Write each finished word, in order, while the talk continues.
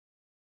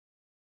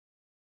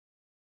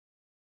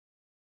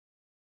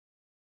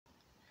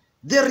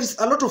There is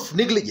a lot of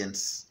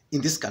negligence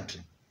in this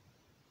country.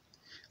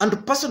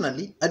 And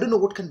personally, I don't know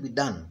what can be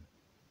done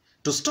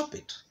to stop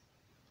it.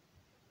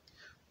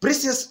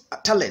 Precious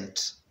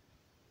talent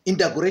in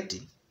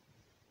Dagoretti,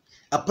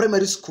 a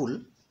primary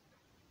school,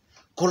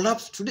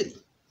 collapsed today.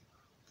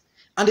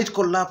 And it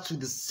collapsed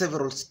with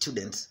several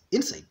students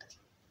inside.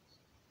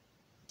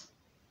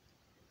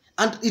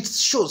 And it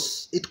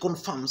shows, it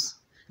confirms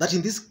that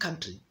in this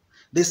country,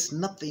 there's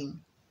nothing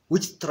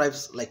which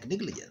thrives like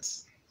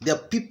negligence. There are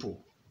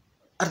people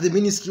at the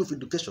Ministry of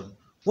Education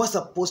who are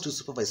supposed to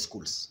supervise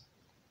schools.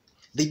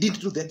 They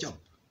didn't do their job.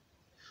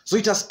 So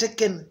it has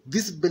taken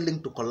this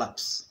building to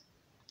collapse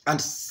and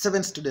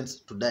 7 students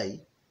to die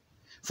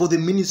for the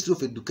Ministry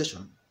of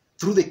Education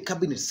through the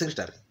Cabinet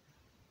Secretary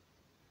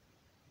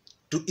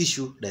to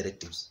issue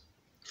directives.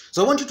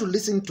 So I want you to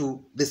listen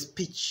to the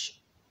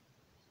speech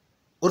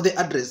or the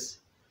address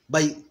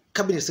by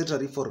Cabinet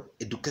Secretary for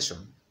Education,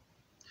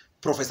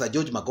 Professor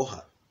George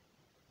Magoha,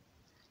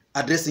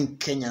 addressing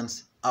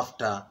Kenyans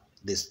after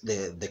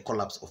the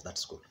collapse of that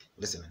school.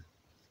 Listen.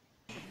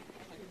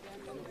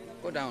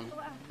 Go down.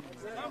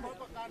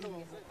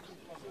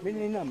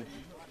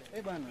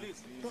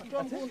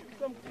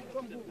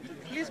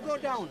 Please go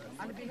down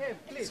and behave,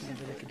 please.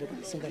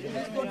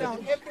 Please go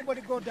down.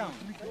 Everybody go down.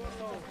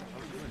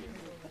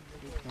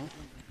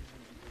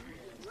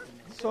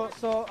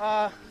 So,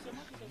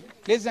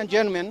 ladies and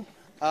gentlemen,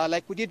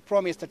 like we did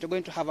promise that we're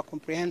going to have a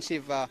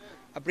comprehensive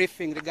a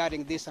briefing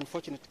regarding this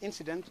unfortunate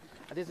incident.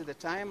 This is the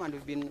time, and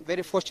we've been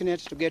very fortunate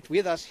to get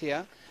with us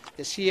here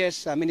the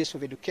CS Minister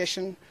of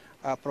Education,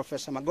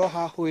 Professor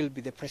Magoha, who will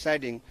be the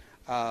presiding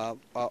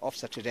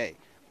officer today.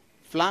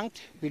 Will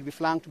be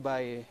flanked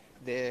by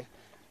the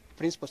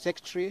Principal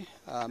Secretary,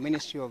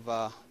 Ministry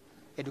of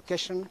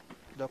Education,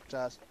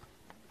 Dr.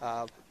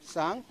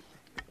 Sang,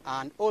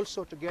 and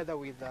also together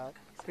with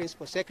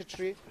Principal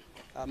Secretary,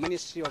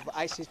 Ministry of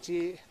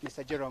ICT,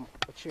 Mr. Jerome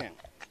Ochieng.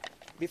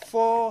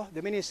 Before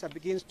the Minister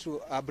begins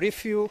to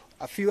brief you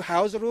a few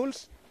house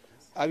rules,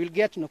 I will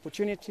get an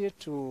opportunity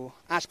to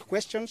ask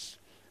questions.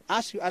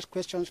 As you ask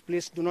questions,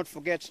 please do not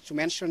forget to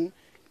mention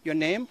your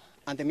name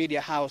and the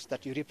media house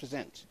that you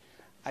represent.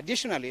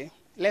 Additionally,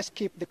 let's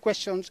keep the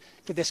questions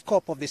to the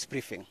scope of this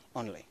briefing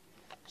only.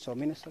 So,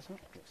 Minister, sir,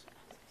 please.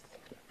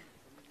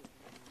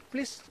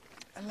 Please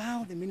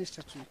allow the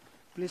Minister to,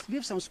 please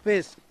give some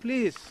space.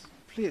 Please,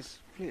 please,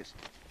 please,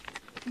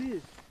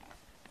 please,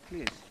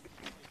 please.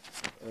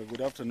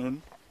 Good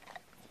afternoon.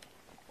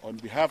 On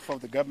behalf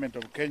of the Government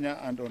of Kenya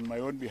and on my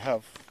own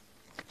behalf,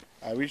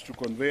 I wish to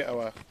convey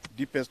our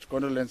deepest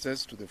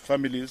condolences to the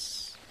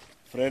families,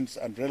 friends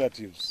and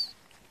relatives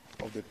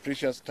of the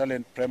Precious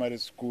Talent Primary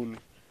School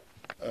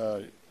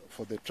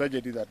for the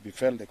tragedy that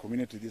befell the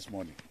community this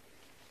morning.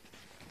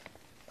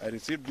 I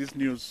received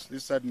this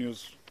sad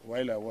news,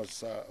 while I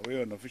was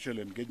away on official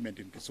engagement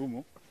in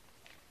Kisumu,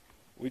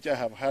 which I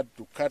have had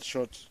to cut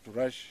short to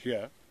rush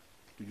here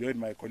to join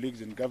my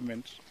colleagues in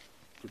government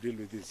to deal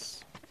with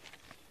this.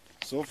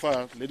 So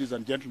far, ladies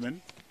and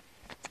gentlemen,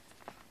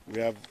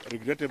 we have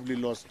regrettably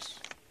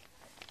lost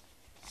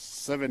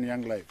 7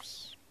 young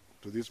lives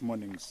to this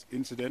morning's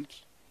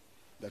incident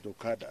that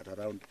occurred at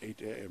around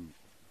 8 a.m.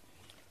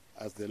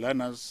 as the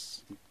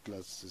learners in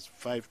classes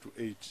 5 to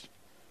 8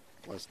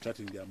 were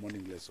starting their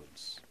morning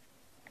lessons.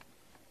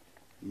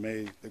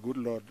 May the good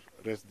Lord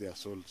rest their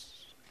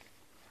souls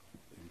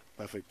in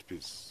perfect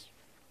peace.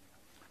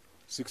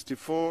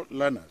 64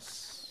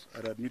 learners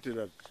are admitted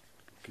at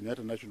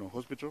Kenyatta National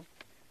Hospital.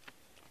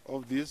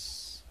 Of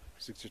these,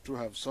 62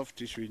 have soft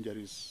tissue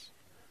injuries,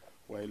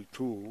 while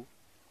 2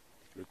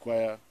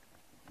 require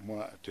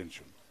more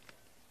attention.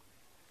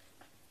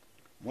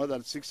 More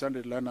than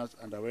 600 learners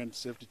underwent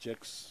safety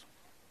checks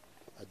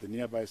at the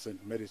nearby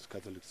St. Mary's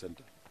Catholic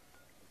Center.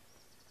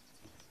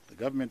 The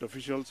government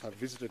officials have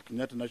visited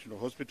Kenyatta National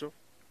Hospital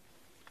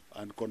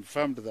and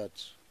confirmed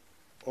that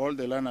all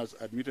the learners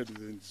admitted to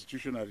the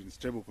institution are in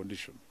stable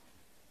condition.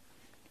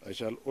 I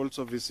shall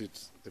also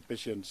visit the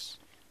patients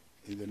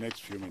in the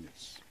next few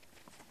minutes.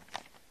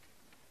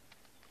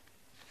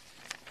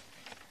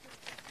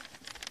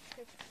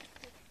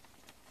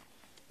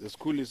 The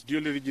school is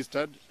duly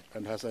registered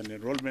and has an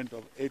enrollment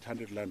of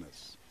 800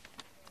 learners.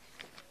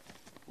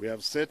 We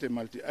have set a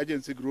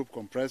multi-agency group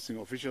comprising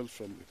officials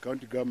from the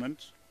county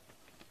government,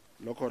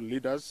 local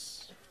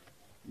leaders,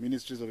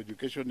 ministries of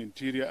education,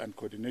 interior and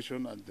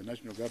coordination, and the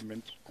national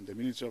government and the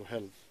Ministry of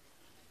Health,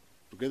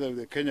 together with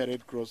the Kenya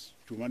Red Cross,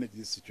 to manage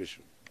this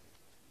situation.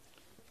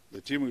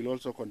 The team will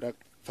also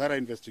conduct thorough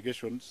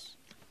investigations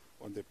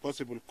on the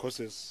possible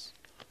causes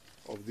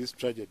of this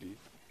tragedy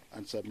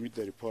and submit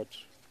the report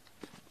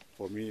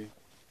for me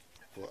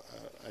for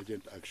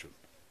urgent action.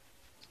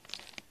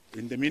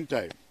 In the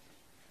meantime,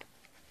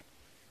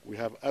 we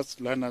have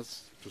asked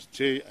learners to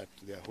stay at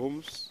their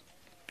homes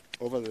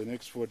over the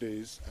next 4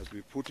 days as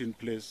we put in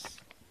place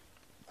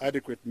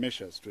adequate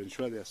measures to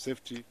ensure their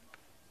safety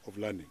of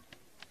learning.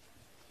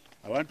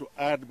 I want to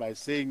add by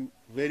saying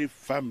very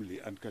firmly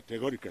and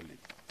categorically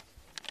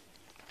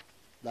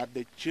that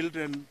the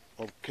children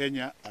of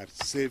Kenya are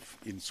safe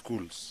in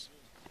schools.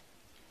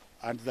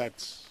 and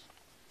that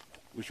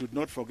we should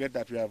not forget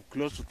that we have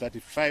close to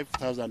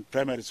 35,000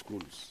 primary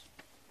schools.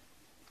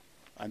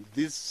 And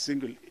this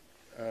single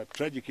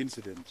tragic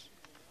incident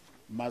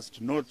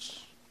must not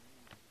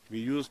be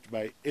used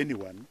by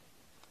anyone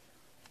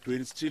to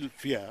instill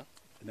fear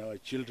in our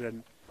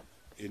children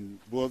in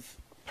both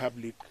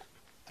public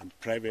and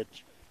private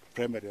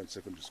primary and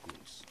secondary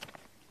schools.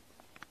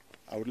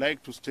 I would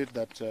like to state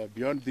that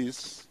beyond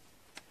this,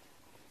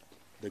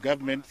 the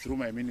government, through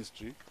my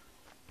ministry,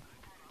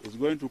 is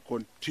going to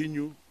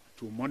continue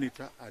to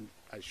monitor and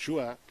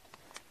assure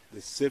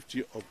the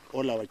safety of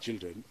all our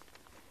children,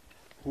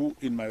 who,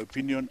 in my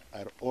opinion,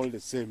 are all the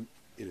same,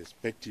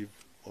 irrespective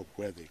of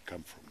where they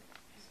come from.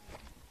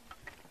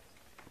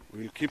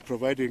 We will keep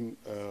providing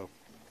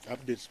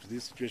updates to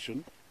this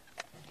situation,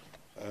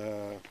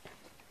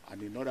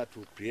 and in order to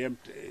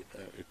preempt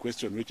a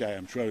question which I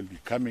am sure will be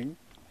coming,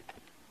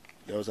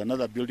 there was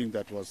another building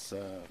that was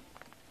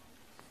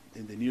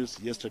in the news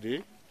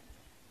yesterday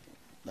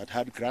that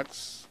had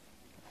cracks.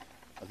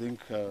 I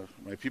think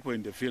my people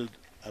in the field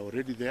are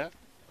already there,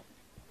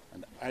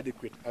 and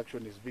adequate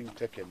action is being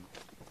taken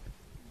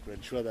to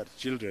ensure that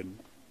children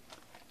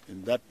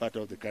in that part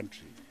of the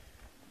country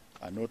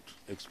are not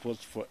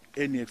exposed for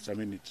any extra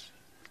minute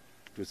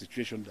to a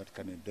situation that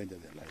can endanger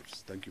their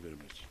lives. Thank you very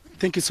much.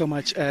 Thank you so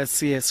much,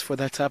 CS, for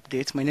that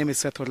update. My name is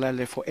Seth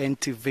Olale for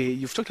NTV.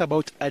 You've talked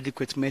about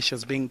adequate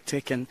measures being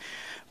taken,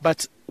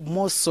 but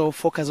more so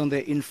focus on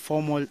the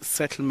informal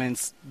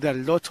settlements. There are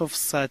a lot of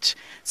such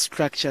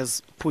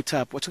structures put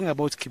up. We're talking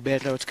about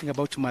Kibera, we're talking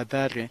about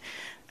Mathare,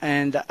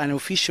 and an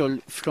official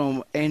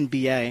from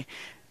NBI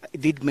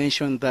did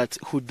mention that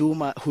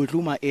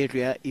Huruma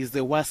area is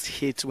the worst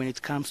hit when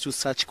it comes to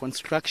such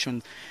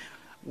construction.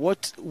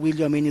 What will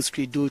your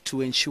ministry do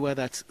to ensure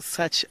that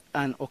such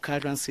an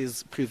occurrence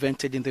is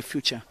prevented in the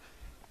future?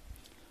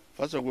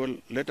 First of all,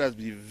 let us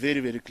be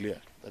very, very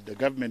clear that the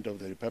government of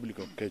the Republic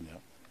of Kenya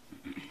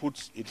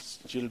puts its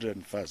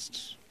children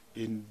first.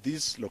 In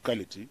this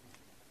locality,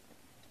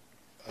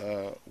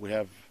 we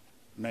have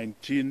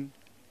 19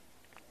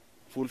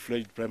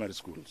 full-fledged primary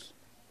schools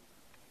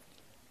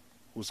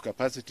whose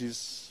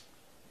capacities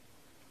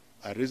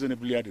are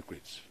reasonably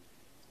adequate.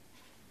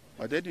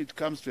 But then it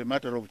comes to a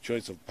matter of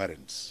choice of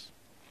parents.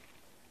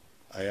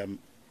 I am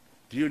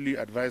duly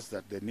advised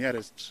that the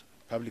nearest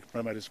public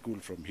primary school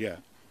from here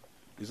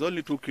is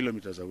only 2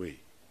 kilometers away.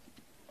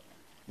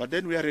 But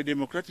then we are a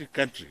democratic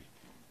country,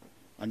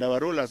 and our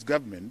role as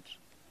government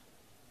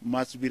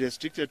must be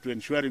restricted to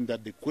ensuring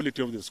that the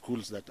quality of the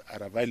schools that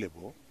are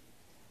available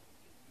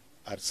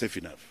are safe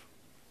enough.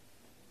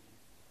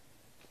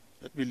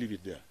 Let me leave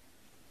it there.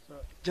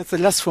 Just the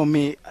last for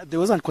me, there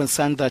was a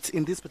concern that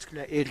in this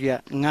particular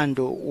area,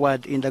 Ngando,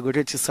 Ward, in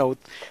Dagoretti South,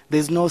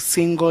 there's no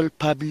single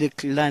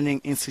public learning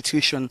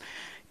institution.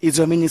 Is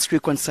your ministry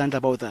concerned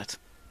about that?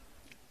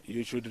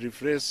 You should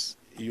rephrase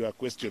your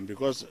question,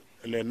 because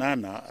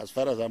Lenana, as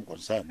far as I'm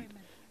concerned,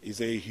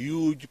 is a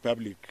huge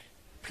public...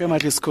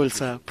 Primary schools,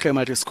 sir.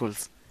 Primary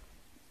schools.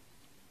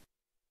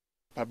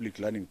 Public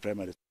learning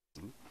primary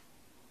school.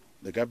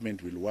 The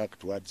government will work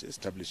towards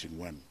establishing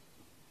one.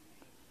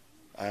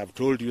 I have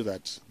told you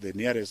that the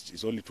nearest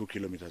is only 2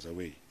 kilometers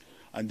away.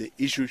 And the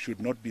issue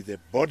should not be the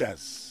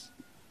borders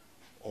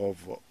of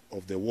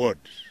the ward.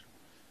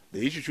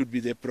 The issue should be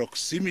the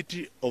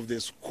proximity of the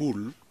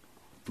school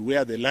to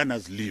where the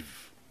learners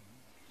live.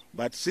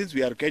 But since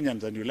we are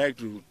Kenyans and you like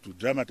to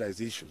dramatize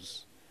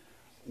issues,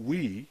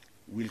 we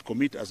will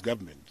commit as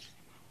government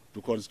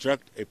to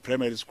construct a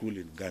primary school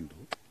in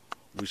Gandu.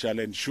 We shall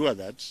ensure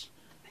that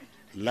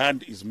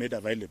land is made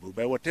available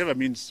by whatever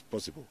means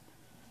possible.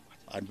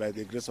 And by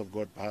the grace of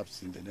God,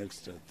 perhaps in the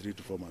next 3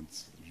 to 4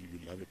 months, you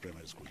will have a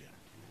primary school here.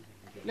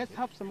 Let's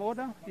have some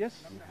order. Yes.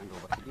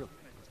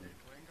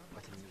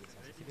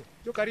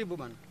 Jo karibu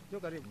bana. Jo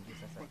karibu.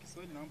 Kwa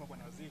Kiswahili naomba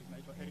bwana waziri,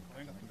 naitwa Eric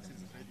Orenga kutoka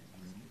Citizen Radio.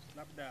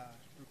 Labda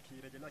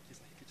tukirejelea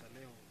kisa hiki cha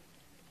leo,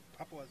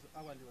 hapo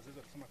awali wazazi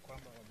walisema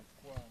kwamba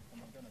wamekuwa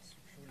wameongea na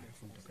shule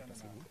kutokana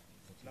na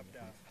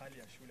labda hali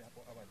ya shule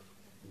hapo awali.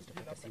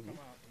 Labda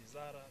kama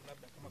wizara,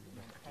 labda kama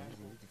kuna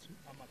mpango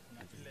ama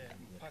kuna ile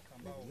mpaka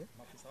ambao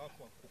maafisa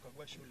wako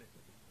kukagua shule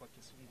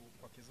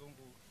kwa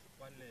kizungu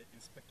wale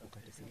inspector,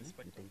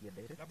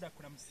 labda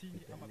kuna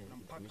msingi ama kuna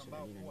mpaka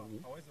ambao huwa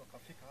hawezi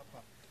wakafika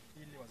hapa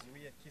ili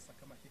wazuie kisa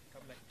kama hiki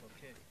kabla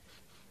kitokee.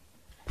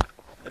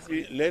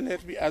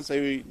 Let me answer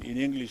you in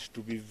English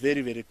to be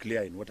very, very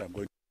clear in what I'm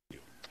going to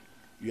do.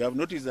 You have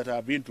noticed that I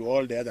have been to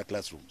all the other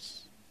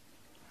classrooms,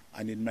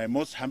 and in my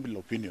most humble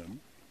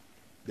opinion,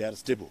 they are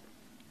stable.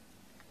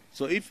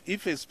 So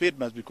if a spade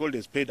must be called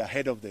a spade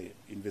ahead of the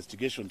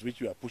investigations,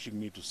 which you are pushing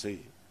me to say,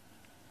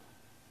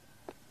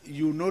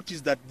 you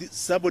notice that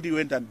somebody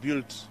went and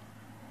built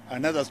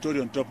another story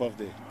on top of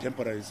the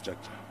temporary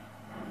structure.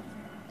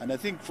 And I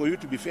think for you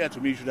to be fair to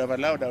me, you should have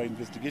allowed our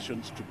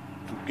investigations to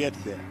get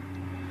there.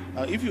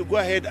 Now, if you go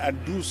ahead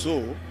and do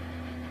so,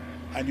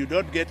 and you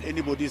don't get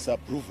anybody's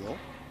approval,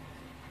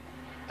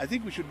 I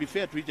think we should be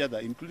fair to each other,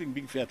 including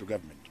being fair to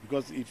government.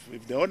 Because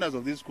if the owners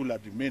of this school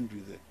had remained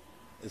with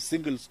a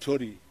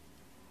single-story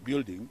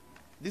building,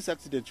 this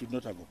accident should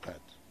not have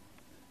occurred.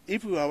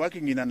 If we were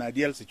working in an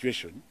ideal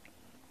situation,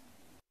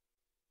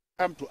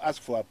 come to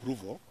ask for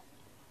approval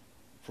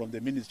from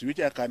the ministry, which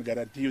I can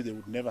guarantee you they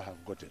would never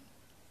have gotten.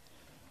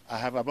 I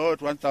have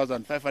about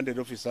 1,500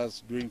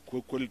 officers doing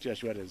quality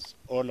assurance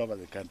all over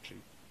the country.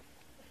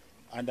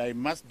 And I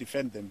must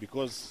defend them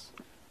because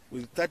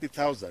with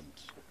 30,000,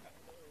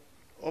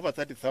 over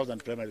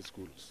 30,000 primary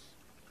schools,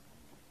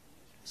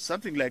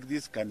 something like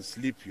this can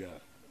slip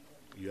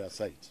your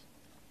sight.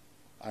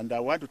 And I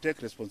want to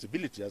take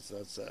responsibility as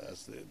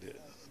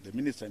the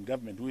minister and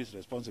government who is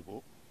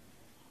responsible,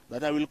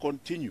 that I will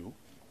continue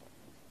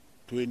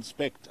to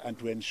inspect and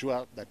to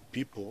ensure that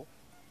people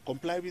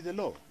comply with the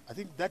law. I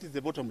think that is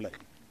the bottom line.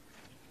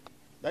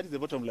 That is the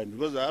bottom line,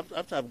 because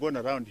after I've gone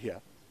around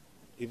here,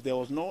 if there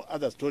was no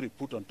other story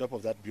put on top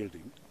of that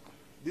building,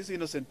 these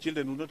innocent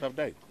children would not have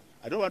died.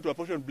 I don't want to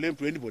apportion blame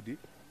to anybody,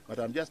 but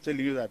I'm just telling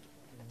you that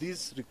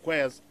this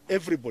requires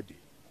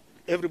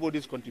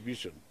everybody's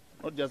contribution,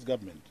 not just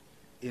government,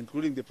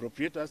 including the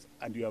proprietors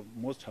and your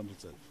most humble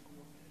self.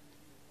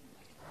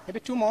 Maybe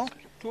two more.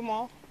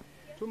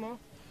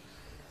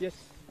 Yes.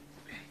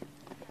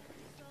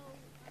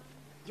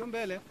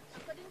 Jombele.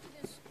 According to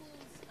the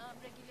school's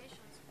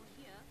regulations for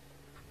here,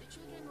 the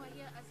children were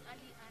here as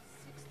early as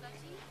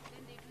 6:30,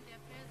 then they do their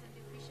prayers and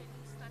they officially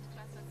start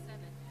class at 7.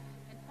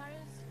 And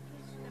parents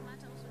close to the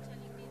matter also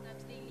telling me that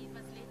they leave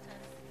as late as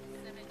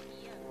 7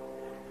 p.m.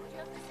 Do you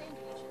have the same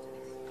relation to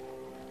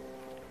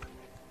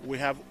this? We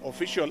have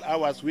official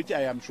hours which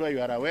I am sure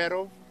you are aware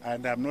of,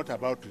 and I'm not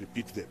about to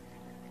repeat them.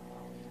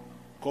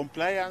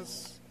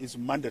 Compliance is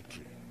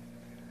mandatory.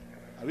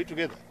 Are we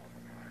together?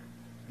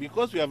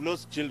 Because we have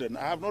lost children,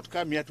 I have not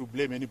come here to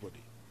blame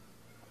anybody.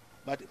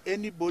 But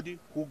anybody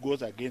who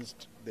goes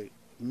against the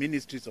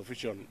ministry's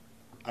official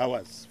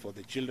hours for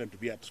the children to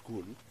be at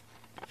school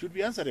should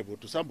be answerable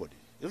to somebody,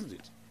 isn't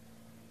it?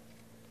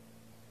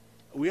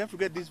 We have to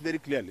get this very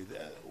clearly.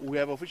 We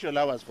have official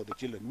hours for the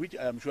children, which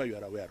I am sure you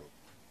are aware of.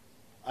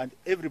 And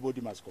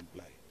everybody must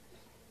comply.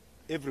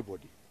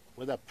 Everybody,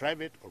 whether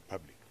private or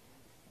public.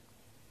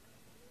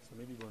 So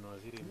maybe Bwana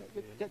Waziri,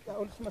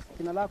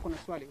 Jina lako na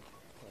swali.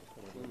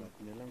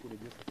 jina langu ni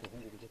Joseph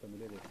Wahungu kutoka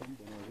Milele FM.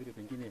 Bwana Waziri,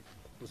 pengine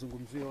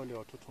uzungumzie wale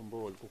watoto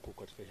ambao walikuwa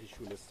katika hii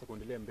shule, sasa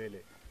kuendelea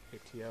mbele,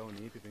 heti yao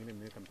ni ipi? Pengine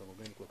mmeweka mpango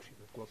gani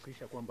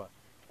kuhakikisha kwamba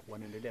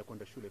wanaendelea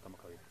kwenda shule kama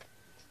kawaida?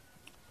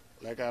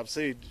 Like I have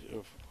said,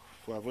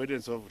 for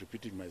avoidance of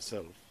repeating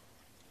myself,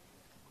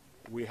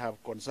 we have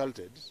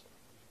consulted,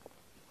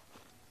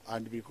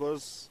 and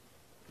because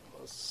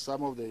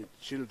some of the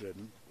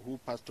children who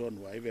passed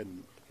on were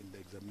even in the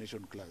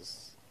examination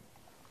class,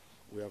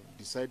 we have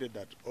decided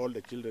that all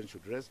the children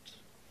should rest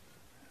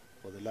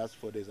for the last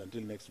 4 days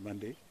until next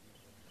Monday,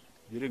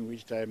 during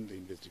which time the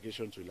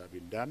investigations will have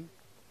been done.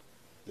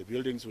 The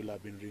buildings will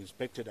have been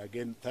re-inspected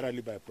again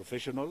thoroughly by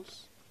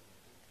professionals,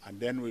 and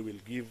then we will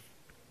give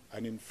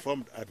an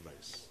informed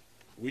advice,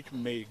 which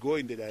may go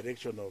in the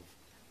direction of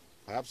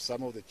perhaps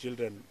some of the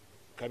children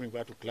coming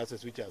back to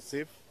classes which are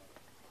safe,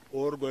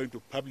 or going to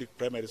public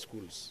primary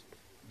schools,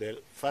 the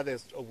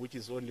farthest of which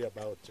is only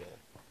about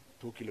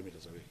 2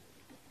 kilometers away.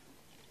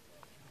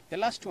 The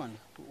last one.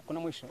 Kuna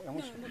mwisho.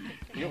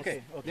 You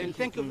okay? Then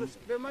thank you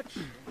very much.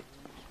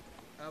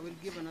 I will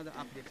give another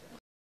update.